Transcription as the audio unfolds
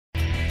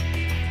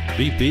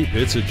Beep beep,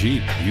 it's a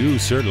Jeep. You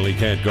certainly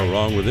can't go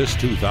wrong with this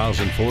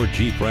 2004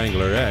 Jeep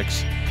Wrangler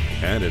X.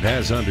 And it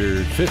has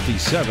under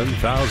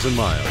 57,000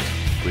 miles.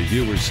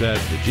 Reviewers said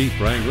the Jeep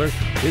Wrangler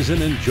is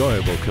an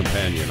enjoyable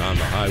companion on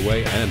the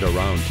highway and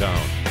around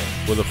town.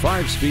 With a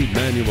 5-speed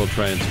manual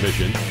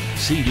transmission,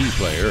 CD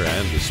player,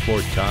 and the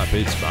sport top,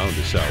 it's bound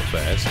to sell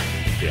fast.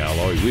 The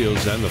alloy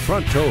wheels and the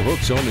front tow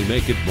hooks only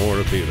make it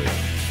more appealing.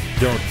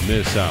 Don't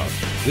miss out.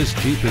 This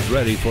Jeep is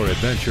ready for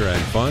adventure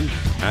and fun,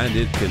 and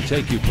it can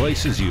take you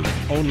places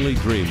you've only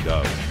dreamed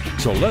of.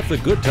 So let the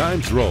good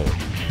times roll.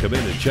 Come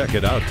in and check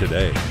it out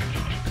today.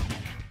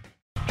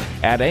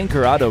 At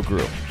Anchor Auto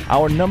Group,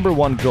 our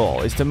 #1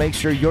 goal is to make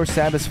sure you're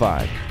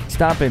satisfied.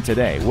 Stop in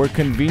today. We're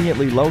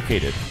conveniently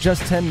located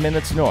just 10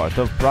 minutes north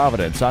of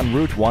Providence on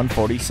Route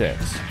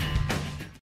 146.